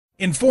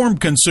Informed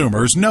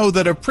consumers know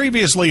that a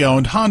previously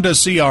owned Honda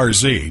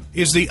CR-Z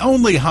is the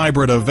only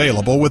hybrid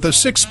available with a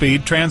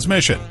 6-speed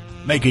transmission,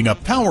 making a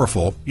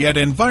powerful yet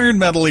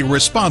environmentally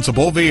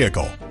responsible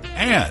vehicle.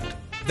 And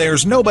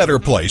there's no better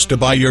place to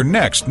buy your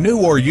next new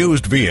or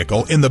used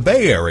vehicle in the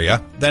Bay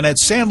Area than at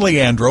San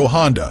Leandro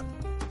Honda.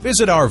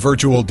 Visit our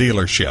virtual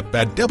dealership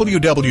at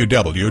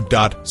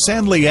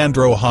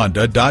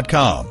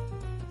www.sanleandrohonda.com.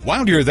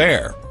 While you're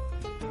there,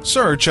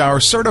 search our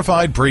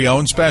certified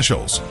pre-owned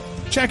specials.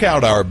 Check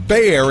out our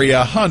Bay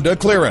Area Honda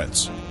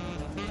clearance.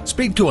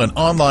 Speak to an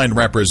online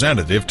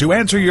representative to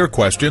answer your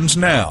questions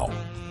now.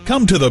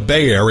 Come to the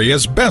Bay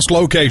Area's best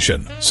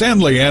location,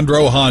 San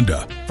Leandro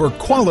Honda, for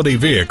quality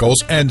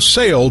vehicles and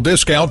sale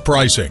discount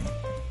pricing.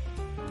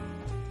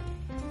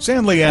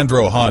 San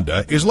Leandro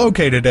Honda is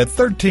located at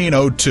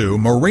 1302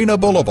 Marina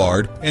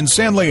Boulevard in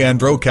San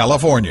Leandro,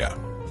 California.